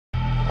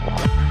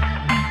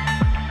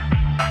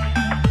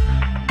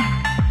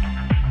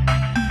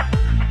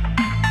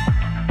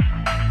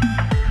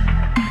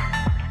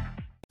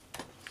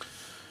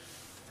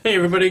Hey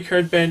everybody,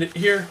 Card Bandit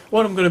here.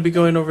 What I'm going to be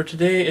going over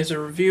today is a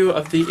review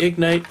of the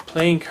Ignite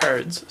playing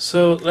cards.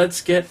 So let's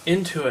get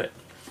into it.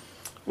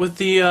 With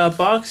the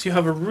box, you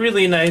have a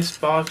really nice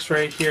box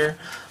right here.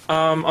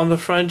 On the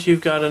front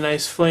you've got a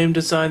nice flame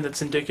design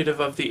that's indicative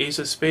of the Ace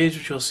of Spades,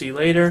 which you'll see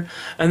later,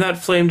 and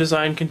that flame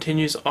design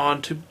continues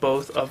on to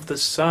both of the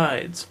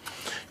sides.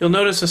 You'll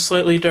notice a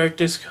slightly dark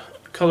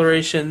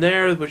discoloration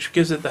there, which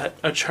gives it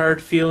a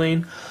charred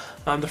feeling.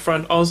 The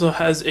front also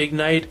has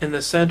Ignite in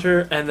the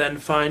center and then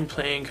fine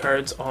playing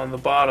cards on the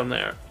bottom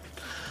there.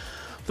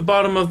 The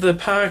bottom of the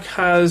pack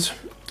has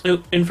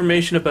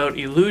information about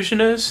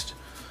Illusionist.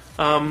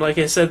 Like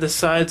I said, the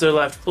sides are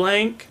left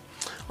blank.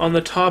 On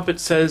the top it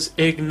says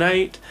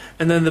Ignite,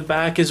 and then the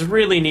back is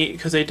really neat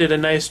because they did a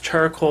nice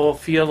charcoal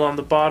feel on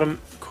the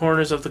bottom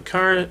corners of the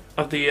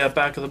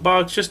back of the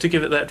box, just to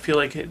give it that feel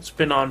like it's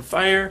been on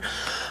fire.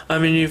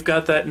 You've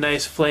got that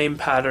nice flame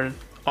pattern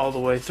all the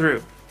way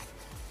through.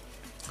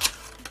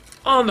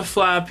 On the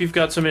flap, you've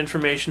got some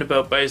information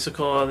about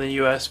Bicycle and the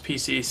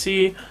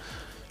USPCC.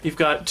 You've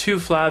got two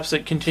flaps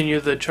that continue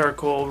the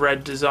charcoal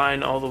red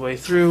design all the way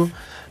through,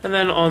 and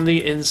then on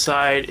the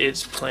inside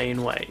it's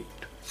plain white.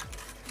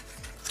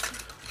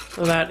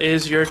 So that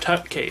is your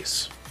tuck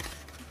case.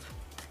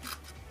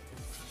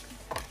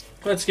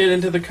 Let's get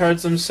into the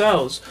cards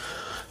themselves.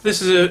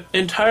 This is an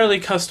entirely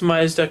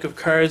customized deck of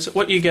cards.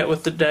 What you get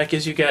with the deck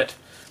is you get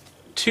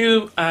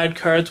two ad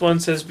cards. One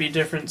says Be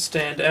Different,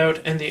 Stand Out,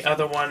 and the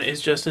other one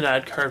is just an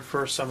ad card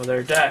for some of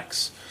their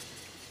decks.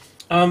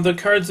 The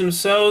cards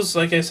themselves,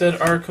 like I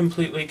said, are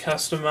completely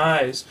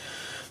customized.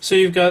 So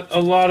you've got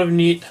a lot of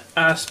neat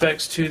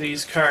aspects to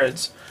these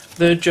cards.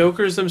 The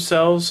jokers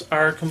themselves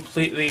are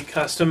completely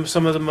custom,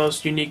 some of the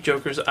most unique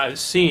jokers I've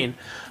seen.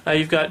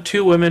 You've got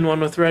two women,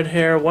 one with red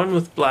hair, one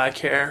with black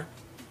hair,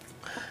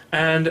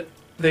 and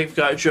they've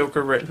got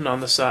Joker written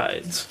on the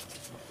sides.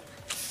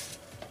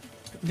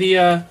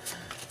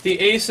 The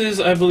aces,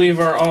 I believe,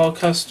 are all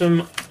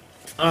custom.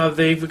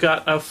 They've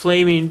got a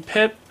flaming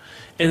pip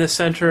in the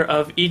center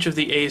of each of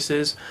the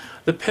aces.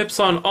 The pips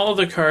on all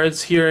the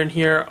cards here and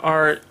here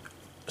are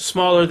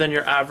smaller than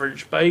your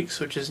average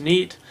bikes, which is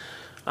neat.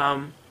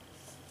 And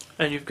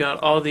you've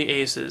got all the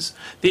aces.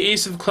 The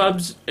Ace of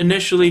Clubs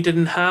initially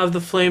didn't have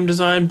the flame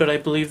design, but I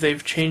believe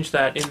they've changed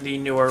that in the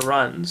newer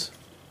runs,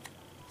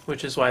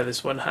 which is why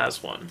this one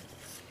has one.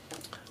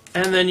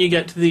 And then you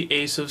get to the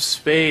Ace of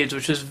Spades,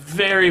 which is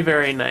very,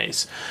 very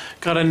nice.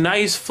 Got a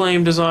nice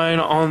flame design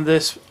on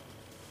this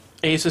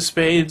Ace of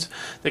Spades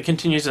that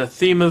continues a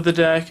theme of the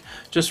deck.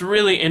 Just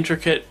really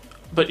intricate,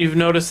 but you've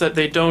noticed that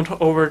they don't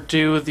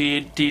overdo the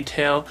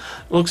detail.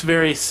 Looks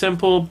very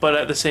simple, but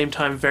at the same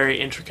time very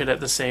intricate at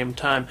the same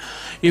time.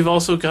 You've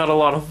also got a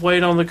lot of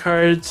white on the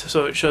cards,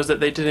 so it shows that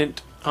they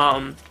didn't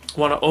want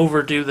to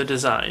overdo the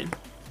design,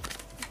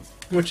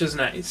 which is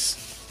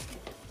nice.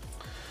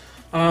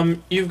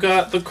 You've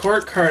got the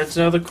court cards.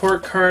 Now the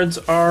court cards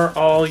are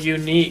all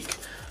unique.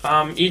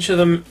 Each of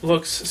them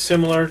looks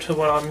similar to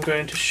what I'm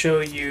going to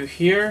show you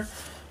here.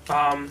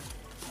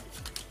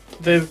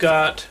 They've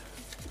got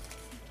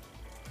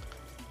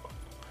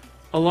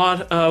a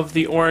lot of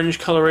the orange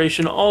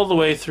coloration all the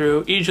way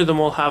through. Each of them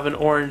will have an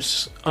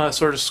orange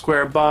sort of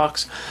square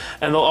box,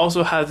 and they'll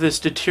also have this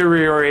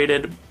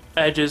deteriorated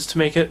edges to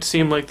make it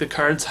seem like the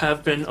cards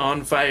have been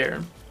on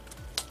fire.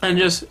 And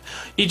just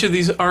each of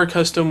these are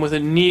custom with a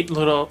neat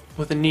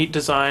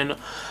design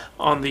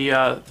on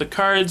the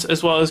cards,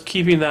 as well as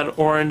keeping that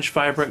orange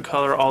vibrant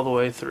color all the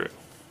way through.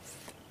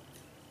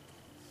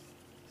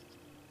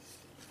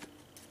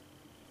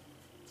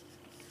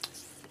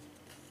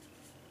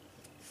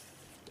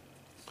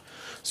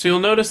 So you'll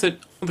notice that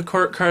the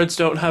court cards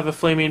don't have a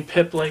flaming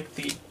pip like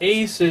the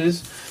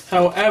aces.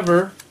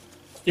 However,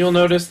 you'll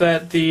notice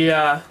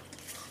that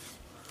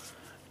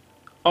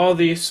all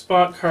the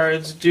spot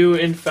cards do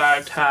in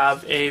fact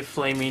have a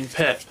flaming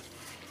pip.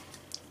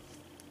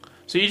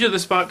 So each of the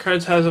spot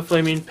cards has a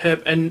flaming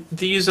pip, and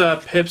these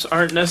pips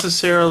aren't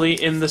necessarily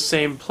in the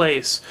same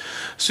place.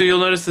 So you'll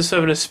notice the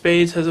Seven of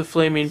Spades has a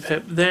flaming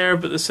pip there,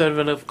 but the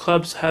Seven of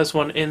Clubs has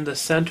one in the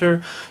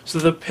center. So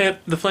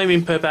the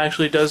flaming pip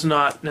actually does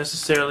not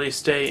necessarily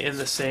stay in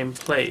the same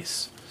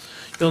place.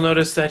 You'll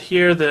notice that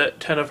here the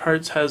Ten of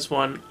Hearts has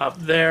one up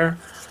there,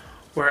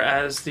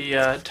 whereas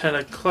the Ten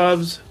of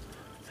Clubs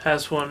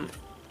has one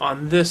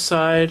on this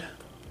side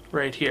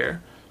right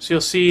here. So you'll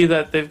see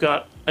that they've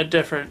got a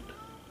different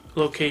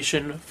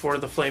location for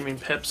the flaming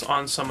pips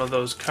on some of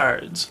those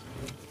cards.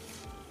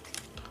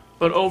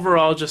 But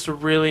overall, just a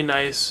really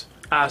nice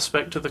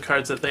aspect to the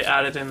cards that they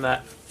added in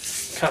that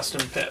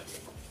custom pip.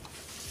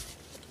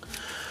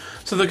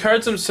 So the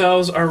cards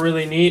themselves are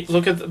really neat.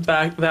 Look at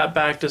that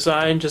back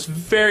design, just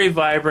very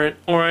vibrant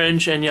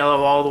orange and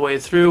yellow all the way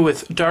through,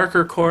 with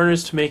darker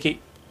corners to make it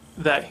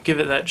give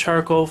it that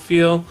charcoal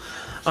feel.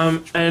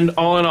 And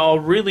all in all,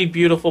 really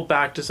beautiful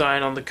back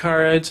design on the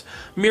cards.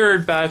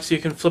 Mirrored back, so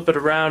you can flip it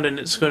around and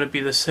it's going to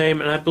be the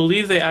same. And I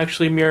believe they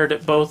actually mirrored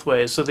it both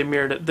ways. So they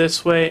mirrored it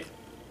this way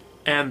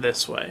and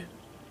this way.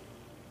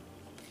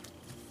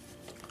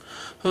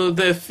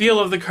 The feel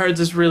of the cards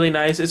is really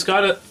nice. It's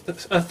got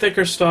a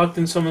thicker stock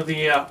than some of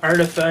the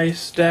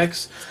Artifice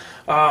decks.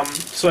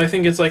 So I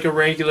think it's like a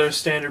regular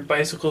standard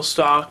bicycle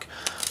stock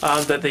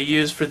that they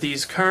use for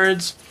these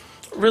cards.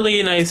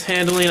 Really nice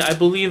handling. I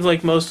believe,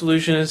 like most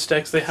illusionist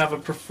decks, they have a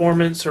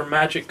performance or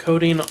magic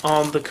coating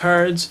on the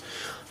cards,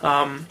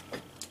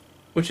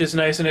 which is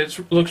nice, and it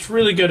looks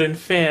really good in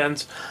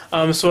fans.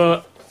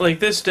 So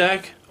like this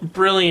deck,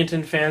 brilliant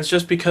in fans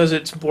just because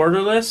it's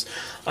borderless.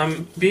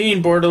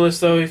 Being borderless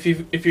though,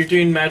 if you're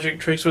doing magic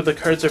tricks where the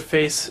cards are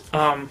face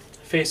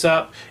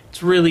up,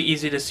 it's really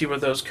easy to see where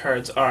those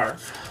cards are,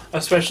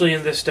 especially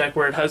in this deck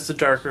where it has the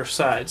darker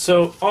side.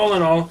 So all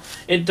in all,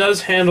 it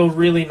does handle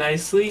really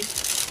nicely.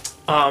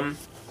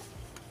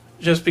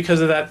 Just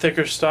because of that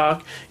thicker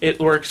stock, it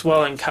works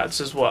well in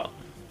cuts as well.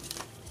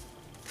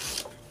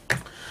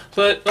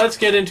 So let's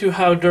get into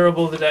how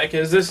durable the deck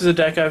is. This is a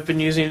deck I've been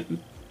using,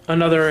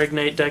 another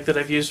Ignite deck that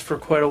I've used for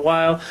quite a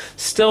while.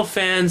 Still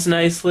fans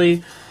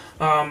nicely.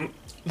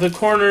 The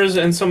corners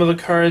and some of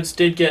the cards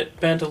did get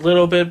bent a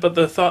little bit, but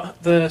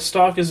the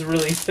stock is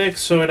really thick,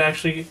 so it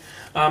actually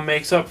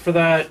makes up for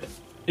that.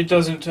 It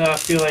doesn't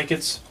feel like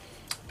it's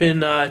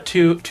been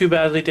too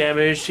badly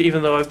damaged,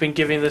 even though I've been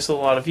giving this a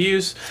lot of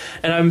use,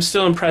 and I'm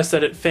still impressed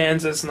that it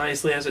fans as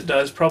nicely as it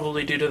does,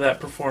 probably due to that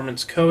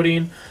performance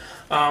coating.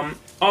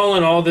 All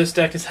in all, this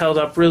deck has held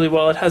up really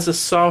well. It has a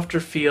softer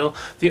feel.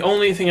 The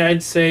only thing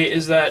I'd say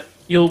is that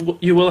you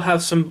will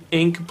have some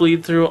ink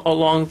bleed through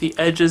along the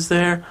edges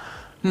there.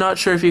 Not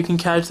sure if you can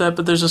catch that,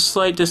 but there's a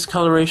slight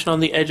discoloration on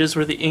the edges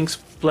where the ink's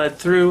bled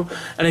through,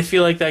 and I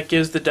feel like that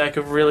gives the deck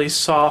a really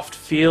soft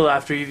feel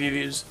after you've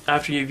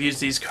used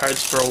these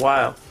cards for a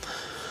while.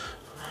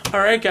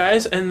 Alright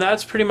guys, and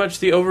that's pretty much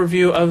the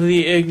overview of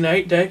the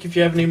Ignite deck. If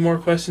you have any more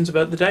questions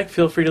about the deck,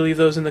 feel free to leave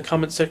those in the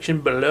comment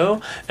section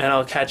below, and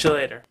I'll catch you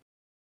later.